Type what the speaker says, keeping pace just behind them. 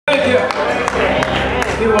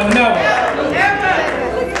He will never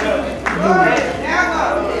lose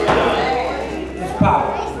his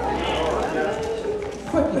power.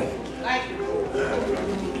 Quickly.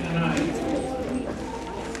 And I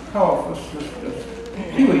called for Sister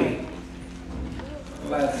Huey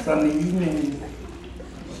last Sunday evening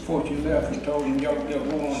before she left and told him y'all get on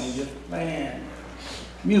and just plan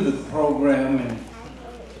music program, and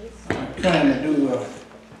I'm trying to do a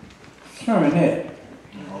sermonette.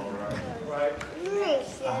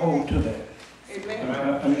 I hold to that. I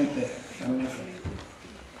meant that.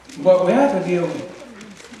 But we have to give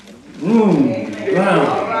room, ground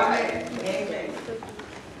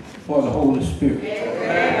for the Holy Spirit.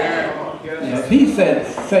 And if he say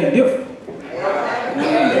different,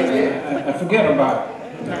 I forget about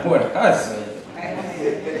what I say. I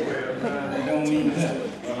don't mean that.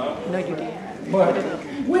 No, you didn't. But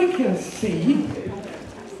we can see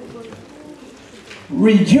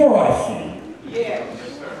rejoicing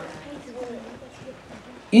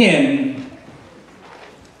in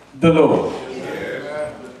the Lord.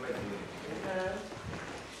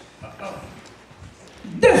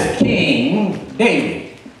 This King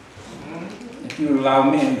David, if you allow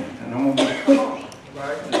me, and I'm going to be quick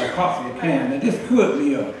as I possibly can, and this could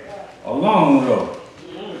be a long road,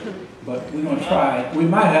 but we're going to try it. We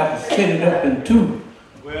might have to split it up in two,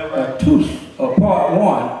 a part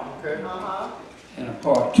one and a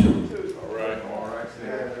part two.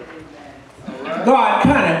 God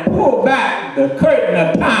kind of pulled back the curtain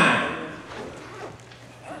of time.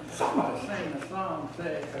 Somebody sang a song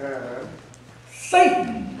that said,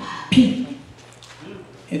 Satan peeked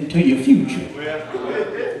into your future.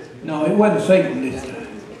 No, it wasn't Satan this time.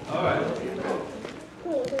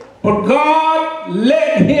 But God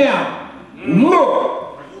let him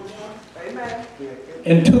look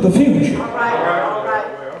into the future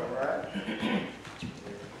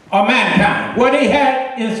of mankind. What he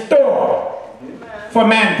had in store for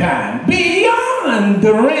mankind, beyond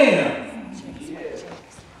the realm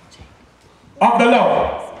of the Lord.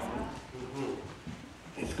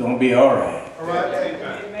 It's going to be all right.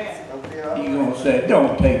 He's going to say,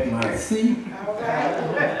 don't take my seat.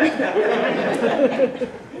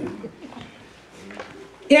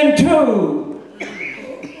 Into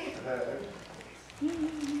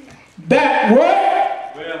that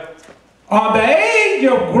work of the age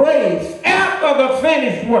of grace after the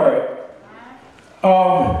finished work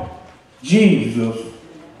of Jesus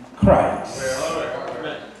Christ.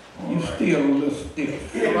 You still a little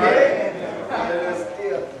stiff.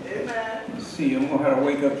 Let's see, I'm going to have to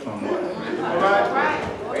wake up somewhere.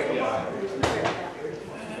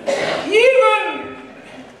 Even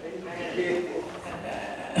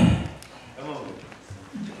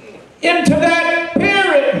into that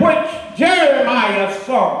period which Jeremiah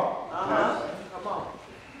saw,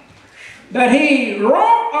 that he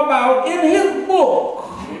wrote about in his book,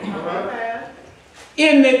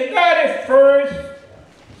 in the 31st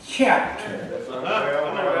chapter.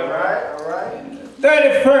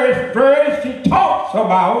 31st verse, he talks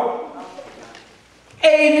about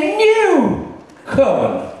a new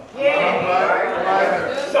covenant.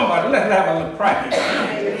 Somebody, let's have a little practice.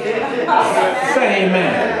 Say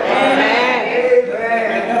amen.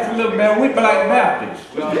 That's a little bit, we black Baptists.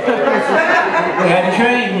 We hadn't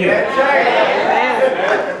changed yet.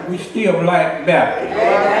 We still black Baptists.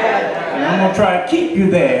 And I'm going to try to keep you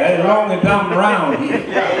there as long as I'm around here.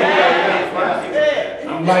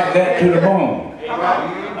 I'm like that to the bone. All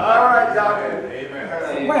right, Doctor.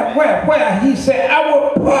 Where he said, I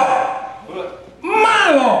will put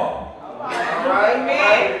my law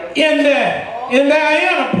in their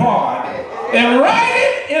inner part and write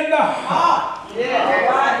it in the heart.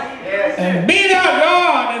 And be their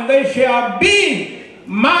God, and they shall be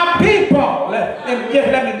my people. Let me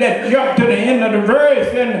just jump to the end of the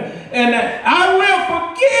verse, and I will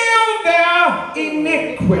forgive their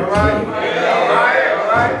iniquity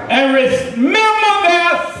and remember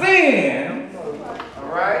their sin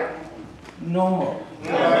no more.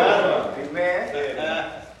 Amen.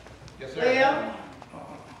 Yes, sir.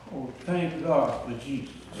 Oh, thank God for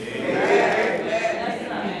Jesus.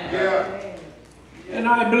 And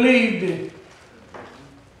I believe that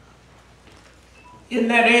in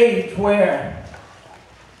that age where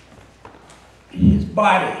his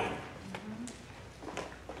body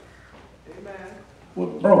was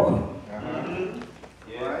broken,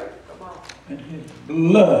 and his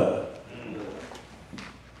blood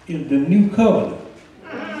is the new covenant.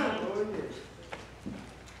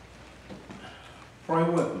 Pray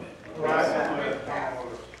with me.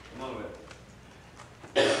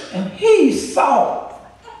 And he saw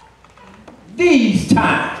these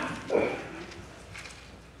times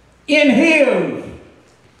in his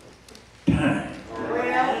time.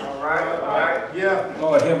 All right. Yeah.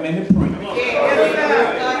 Lord, help me to preach.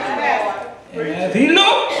 And as he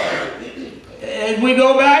looked, as we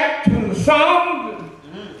go back to Psalm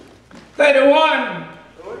 31,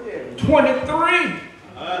 23,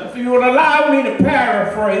 if you would allow me to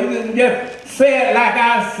paraphrase and just say it like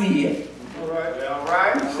I see it. All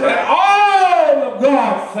right. Say, all of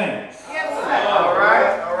God's saints All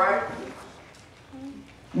right.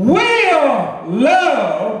 will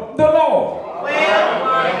love the Lord.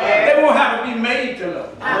 They won't have to be made to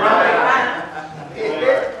love. All right.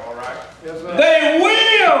 Yes, sir. They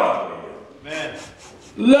will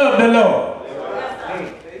love the Lord.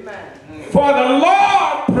 For the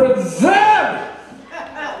Lord preserves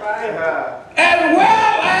as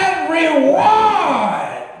well as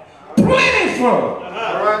reward plentiful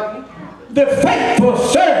the faithful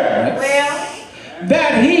servants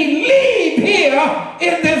that he leave here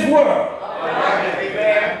in this world.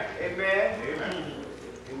 Amen.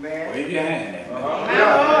 Wave your hand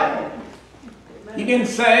at me. He didn't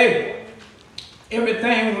say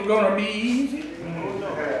everything was going to be easy.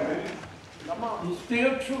 It's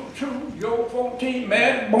still true. Job 14,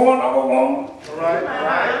 man born of a woman.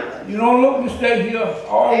 Right. You don't look to stay here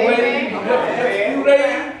always, just a few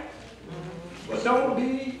days. But don't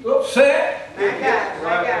be upset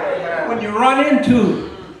when you run into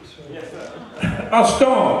a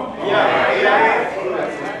storm.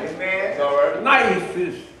 Life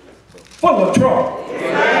is full of trouble.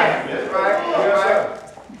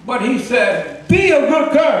 But he said, be of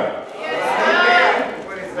good courage.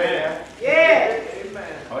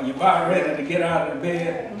 Are you about ready to get out of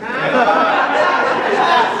bed?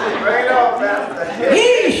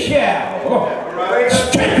 He shall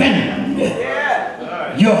strengthen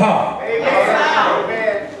your heart.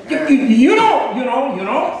 You don't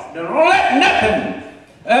let nothing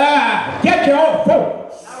get you off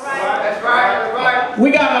focus. That's right.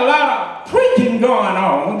 We got a lot of preaching going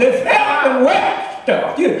on. This health and wealth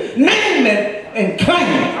stuff. You name it and claim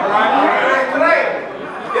it. All right.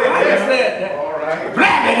 I just said that.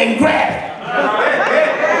 Grab it and grab it.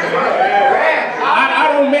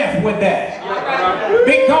 I don't mess with that.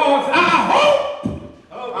 Because our hope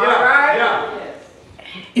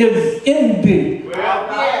is in the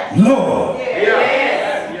Lord.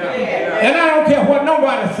 And I don't care what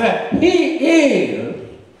nobody said. He is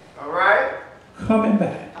coming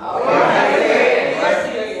back. I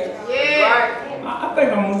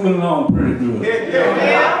think I'm moving along pretty good.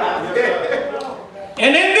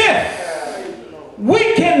 And in this,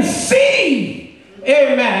 we can see,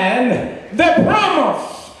 amen, the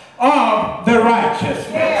promise of the righteous.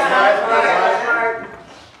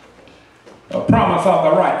 The promise of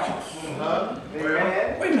the righteous.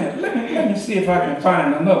 Wait a minute, let me see if I can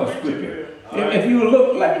find another scripture. If you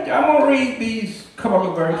look, I'm going to read these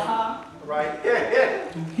couple of verses.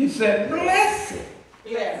 He said, blessed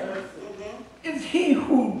is he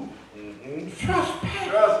who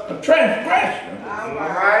trespasses, a transgression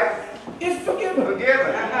is forgiven.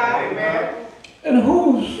 Amen. And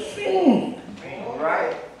whose sin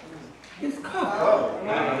is covered.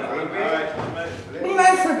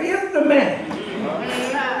 Blessed is the man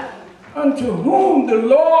unto whom the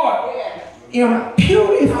Lord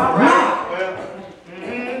imputeth not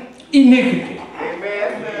iniquity,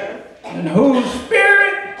 in whose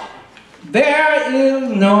spirit there is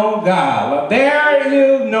no guile, there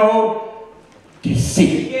is no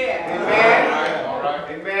deceit.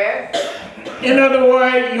 In other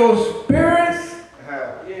words, your spirits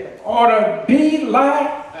ought to be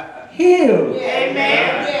like his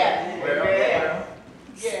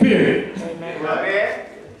spirit.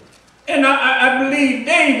 And I believe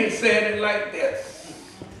David said it like this.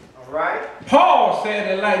 Paul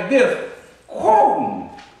said it like this, quoting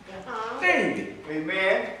David.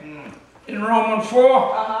 In Romans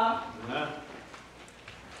 4,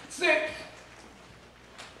 6.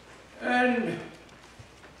 And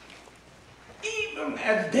even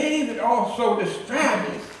as David also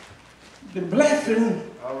describes the blessing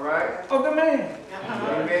of the man,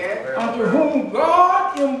 unto whom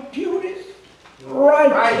God imputeth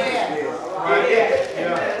righteousness.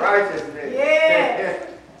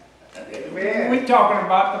 We're talking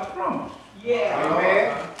about the promise.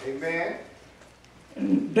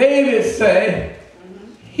 And David said,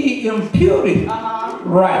 he imputed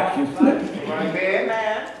righteousness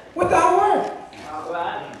without work.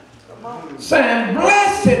 Saying,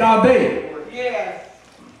 blessed are they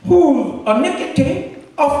whose iniquity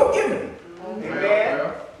are forgiven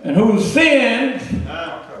and whose sins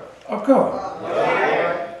are covered.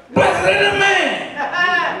 Blessed is the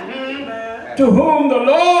man to whom the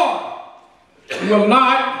Lord will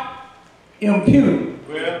not impute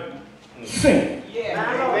sin.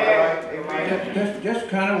 Amen. Just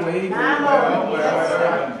kind of way.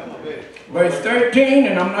 Verse 13,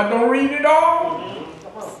 and I'm not going to read it all.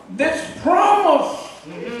 This promise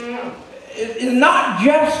is not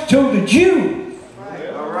just to the Jews,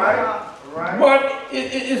 but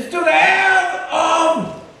it's to the heirs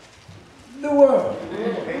of the world.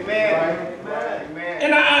 Amen.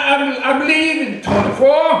 And I believe in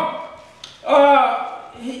 24,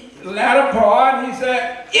 latter part, he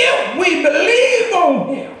said, if we believe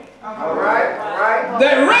on him, All right.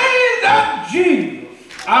 that raised up Jesus,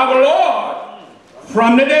 our Lord,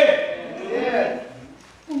 from the dead,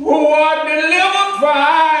 who was delivered for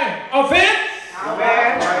our offense,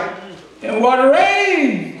 Amen. and was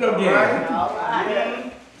raised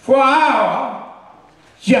again for our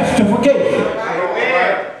justification.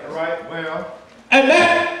 Amen. And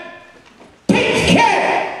that takes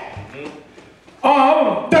care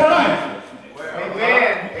of the righteousness.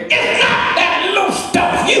 Amen. It's not that little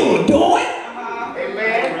stuff you were doing.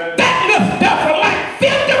 Amen. That little stuff is like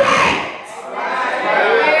filthy rags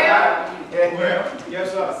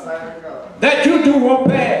Yes, sir. that you do on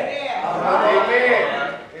bad.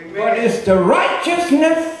 Amen. But it's the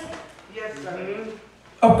righteousness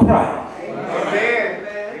of Christ.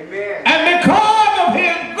 Amen. And because of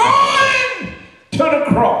his going to the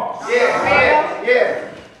cross,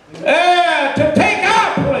 to take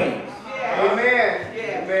our place,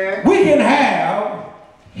 Amen. we can have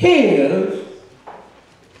his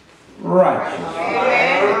righteousness.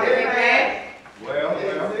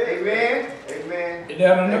 Amen. Is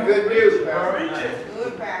that enough? Good news,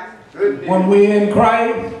 Good news. When we're in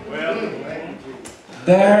Christ,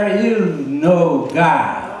 there is no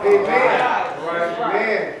God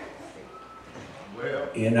Amen.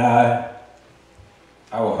 in our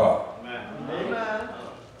heart.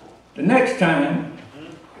 The next time,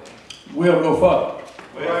 we'll go further.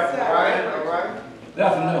 All right.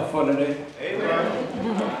 That's enough for today.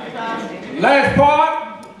 Last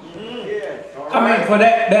part, I mean for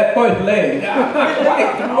that first leg.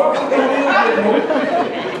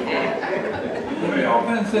 Y'all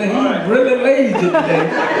can say he's really lazy today.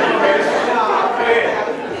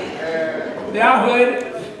 Y'all heard it?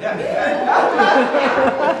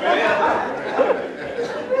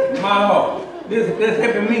 My Lord, this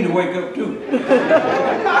helping me to wake up too.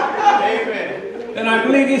 And I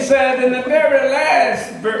believe he said in the very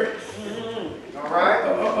last verse All right.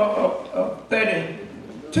 of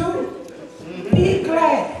 32, be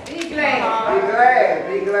glad Be glad.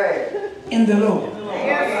 in the Lord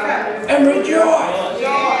and rejoice,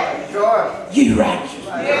 Joy. ye righteous.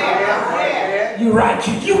 You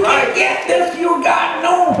righteous. You can't get this you got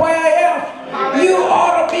nowhere else. You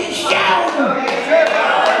ought to be shouting.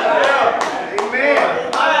 Amen.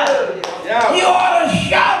 You ought to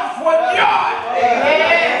shout for joy.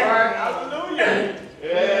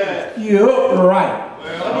 You're upright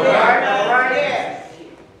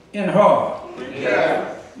in heart.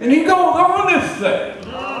 And he goes on this thing. A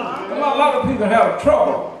lot of people have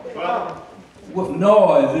trouble with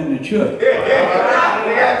noise in the church.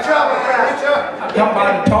 They got trouble, Pastor. I come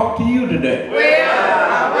by to talk to you today.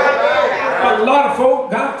 A lot of folk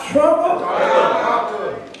got trouble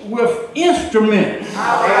with instruments.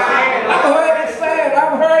 I've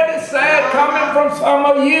heard it said coming from some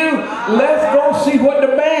of you, let's go see what the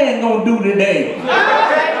band gonna do today.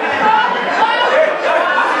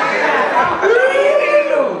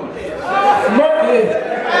 Mercy.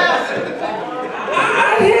 I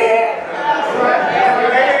hear.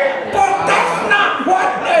 But that's not what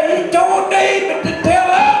he told David to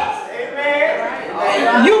tell us.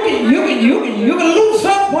 You can loose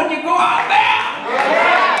up when you go out there.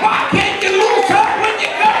 Why can't you loose up when you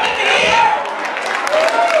come in here?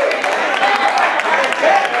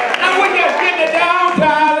 And when you get the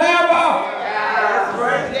downtown level,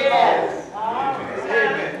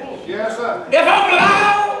 Yes, sir. if I'm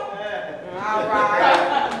loud,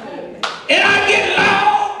 and I get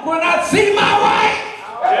loud when I see my wife,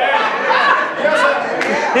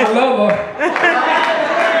 I love her.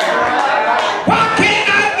 Why can't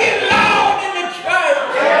I get loud in the church?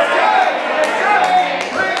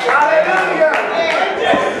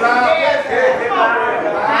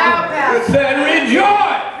 It said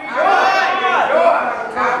rejoice.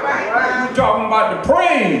 You're talking about the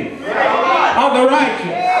praise of the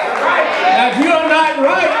righteous. Now, if you're not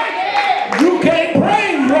right, you can't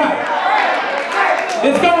praise right.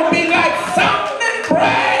 It's going to be like something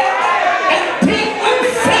bread and tingling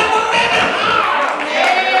silver in the heart.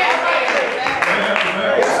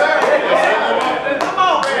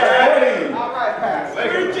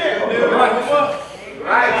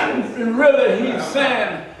 And really, he's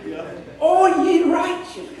saying O ye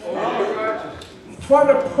righteous, for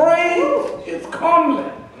the praise is comely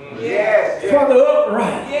Yes. for the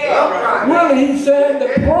upright. Upright. Well, he said the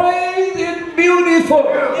praise is beautiful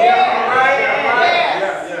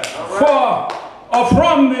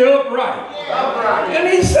from the upright. And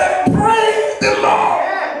he said, praise the Lord.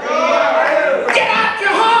 Get out your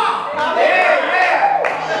heart.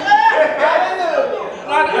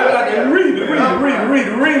 Read with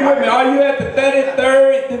me. Are you at the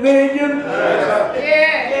 33rd division?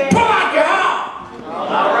 Pull out your heart.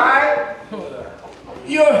 All right.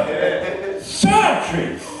 Your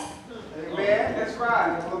surgeries. Amen. That's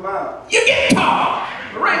right. Pull them out. You get tall.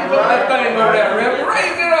 Raise up that thing over there, Reverend.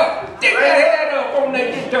 Raise it up. Stick that head up on that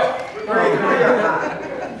guitar.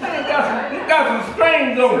 It got some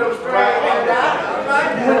strings on it.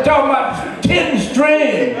 We're talking about 10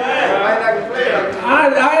 strings. I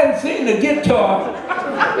hadn't seen a guitar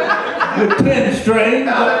with 10 strings.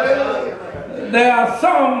 There are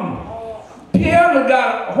some pianos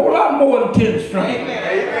got a whole lot more than 10 strings.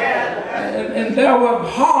 And there were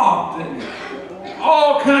harps and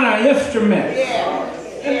all kind of instruments.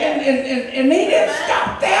 And he didn't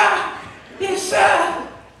stop there. He said,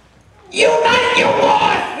 unite your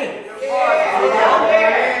voices.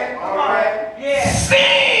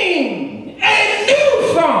 Sing a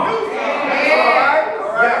new song.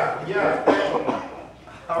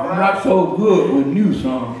 I'm not so good with new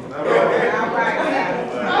songs.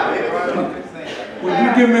 Would you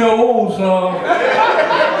give me an old song?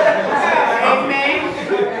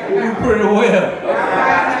 You pretty well.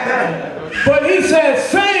 But he said,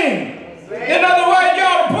 sing. In other words, you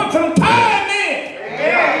ought to put some time in.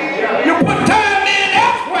 You put time in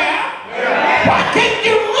elsewhere. Why can't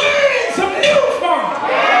you learn some new songs?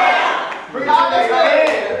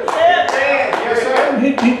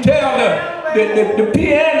 He tell the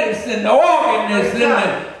pianist and the organist and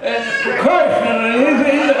the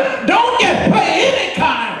percussion, don't just play any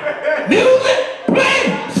kind of music, play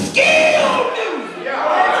skill music.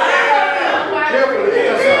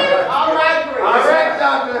 All right,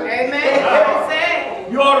 Doctor.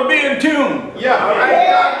 Amen. You ought to be in tune. Yeah. All right,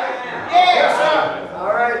 Doctor. Yes, sir.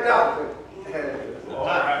 All right, Doctor. All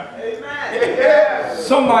right. Amen.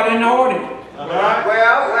 Somebody in the audience.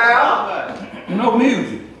 Well. No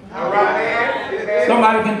music. All right, man.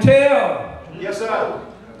 Somebody can tell Yes, sir.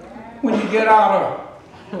 when you get out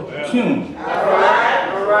of tune. All right.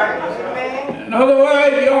 In other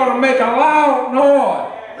words, you ought to make a loud noise.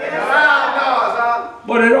 Make a loud noise, huh?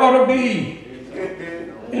 But it ought to be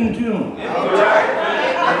in tune. All right,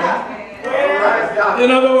 Doctor.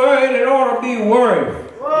 In other words, it ought to be worth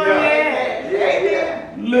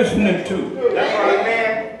Yeah. listening to. That's right, man.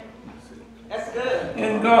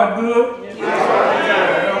 Isn't God good?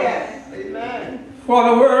 Amen. For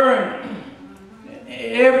the word,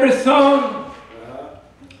 every song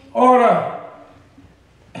ought to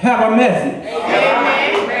have a message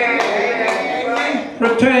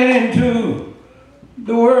pertaining to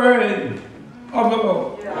the word of the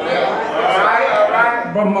Lord. All right.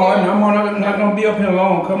 Brother Martin, I'm not going to be up here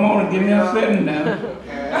long. Come on and give me a sitting down.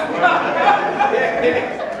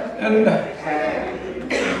 And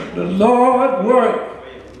the Lord's word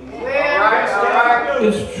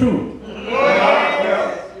is true.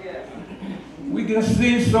 We can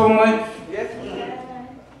see so much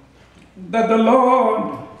that the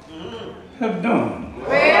Lord has done. All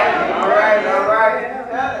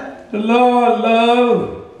right. The Lord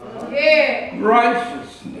loves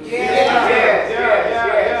righteousness Yes.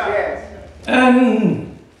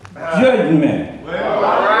 and judgment.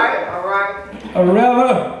 All right. Or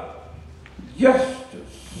rather, justice.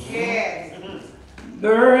 The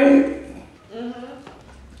earth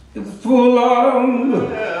is full of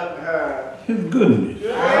His goodness.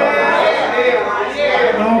 I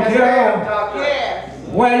don't care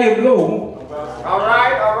where you go, All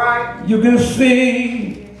right. you can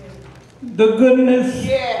see the goodness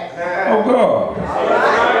of God.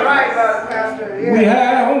 All right, Pastor. We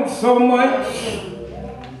have so much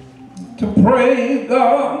to praise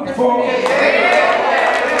God for.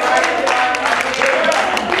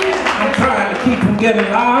 I'm trying to keep from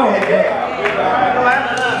getting loud, but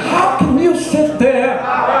how can you sit there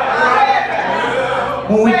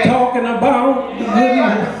when we're talking about the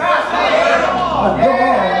goodness of God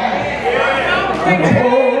and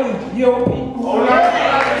hold your people?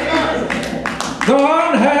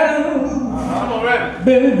 God has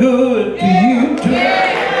been good to you too.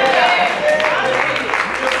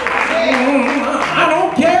 I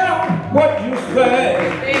don't care what you say.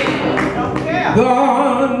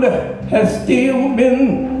 God has still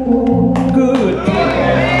been good to you.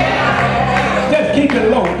 Just keep it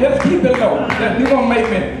low.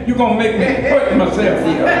 nonsense. You're gonna make me hurt myself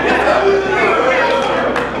here.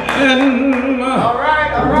 And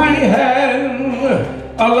we had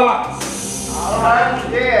a lot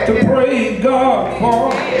to praise God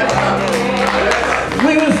for.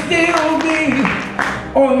 We will still be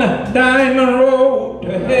on the diamond road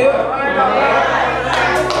to hell.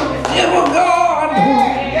 It was God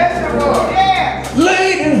who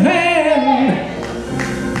laid his hand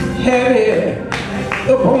heavy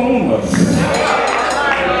upon us.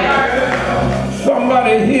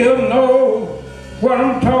 Somebody here knows what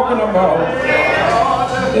I'm talking about.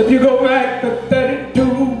 If you go back to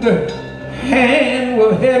 32, the hand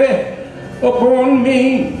was heavy upon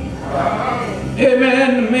me.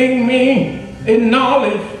 Amen. To make me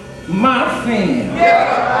acknowledge my sin.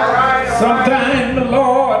 Sometimes the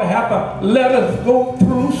Lord has to let us go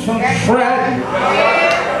through some tragedy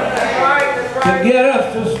to get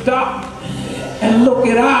us to stop and look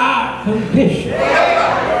at our condition.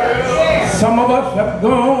 Some of us have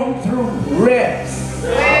gone through rest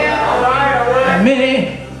and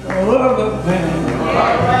many other things.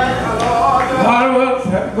 A lot of us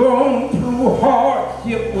have gone through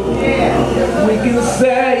hardship. We can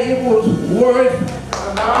say it was worth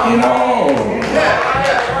it all.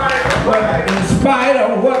 But in spite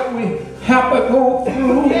of what we have to go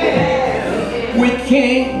through, we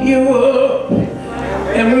can't give up.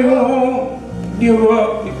 And we won't give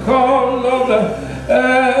up because of the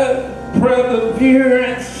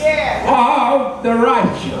perseverance of the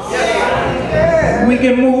righteous. We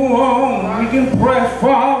can move on. We can press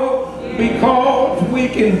forward because we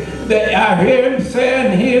can. I hear him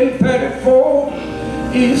saying here in 34,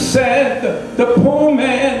 he said, the poor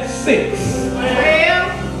man sits,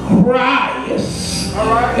 cries,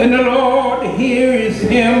 and the Lord hears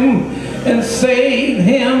him and saves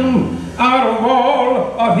him out of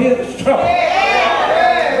all of his trouble.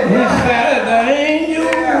 He said, the angel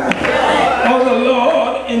of the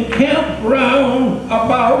Lord encamp round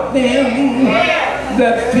about them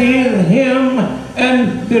that fear him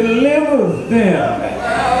and delivers them.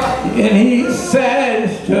 And he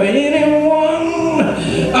says to anyone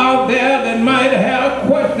out there that might have a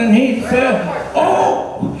question, he said,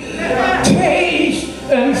 oh, taste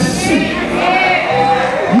and see.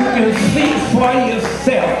 You can see for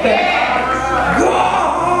yourself that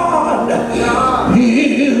God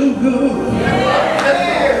is good.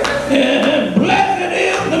 And blessed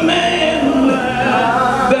is the man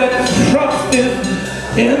that trusteth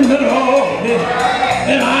in the Lord.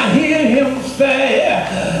 And I hear him say,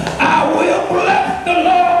 I will bless the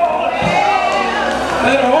Lord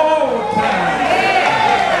at all times.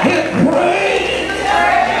 His praise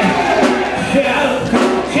shall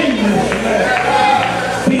continuously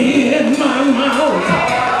be in my mouth.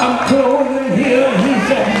 I'm closing here. He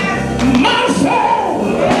said, my soul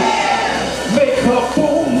make her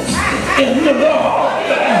boast in the Lord.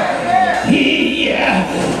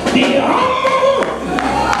 The humble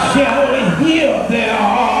shall hear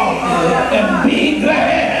thereof and be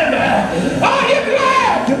glad. Are you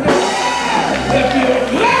glad today? If you're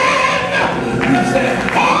glad, he said,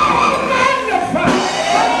 oh, magnify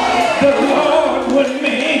the Lord with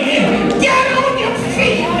me. Get on your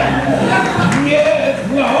feet. Yes,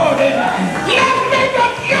 Lord. Let's make a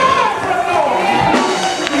joyful noise.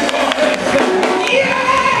 Yeah.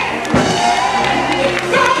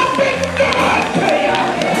 God be good to you.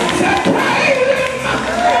 Say, praise him.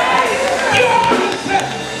 You ought to say,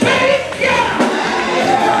 thank you.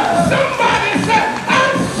 Somebody said, I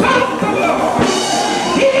sought the Lord.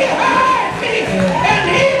 He heard me and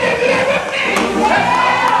he delivered me.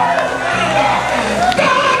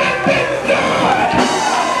 God has been good.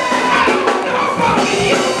 I don't know about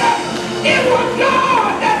you. It was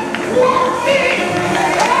God that walked me,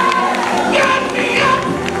 got me up,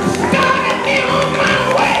 started me on my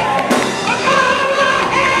way. But all I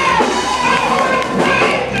have, I want to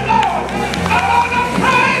praise the Lord. I want to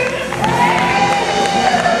praise him.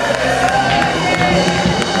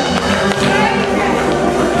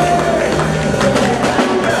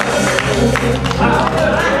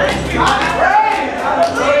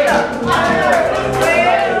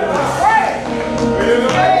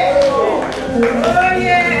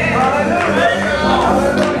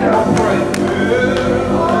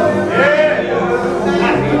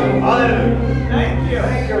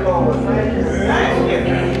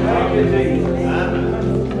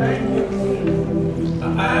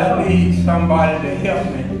 I need somebody to help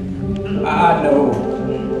me. I know.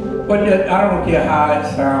 But I don't care how it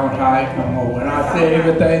sounds, how it come over. When I say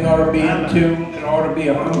everything ought to be in tune, it ought to be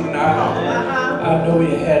harmonized. I know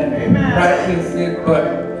you hadn't practiced it, but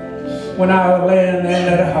when I was laying there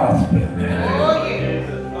at the hospital,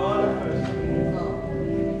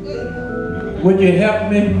 Would you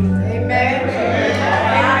help me? Amen.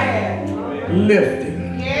 Lift him.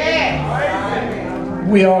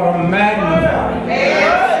 We ought to magnify him.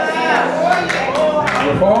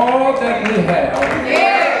 With all that we have.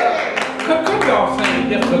 Could y'all sing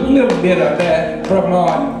just a little bit of that from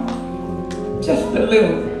just a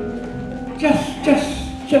little,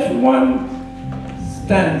 just one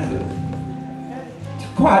stanza.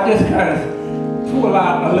 Choir just kind of pull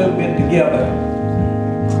out a little bit together.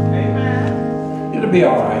 Amen. It'll be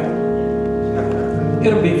all right.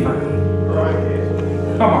 It'll be fine.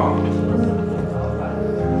 Come on.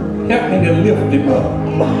 Help me to lift him up.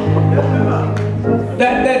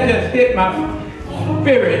 That just hit my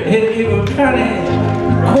spirit. It was kind of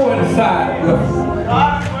coincide with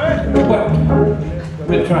what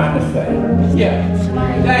we're trying to say. Yeah.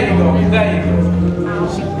 There you go. There you go.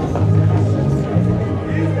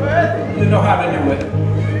 You know how to do it.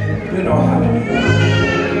 You know how to do it.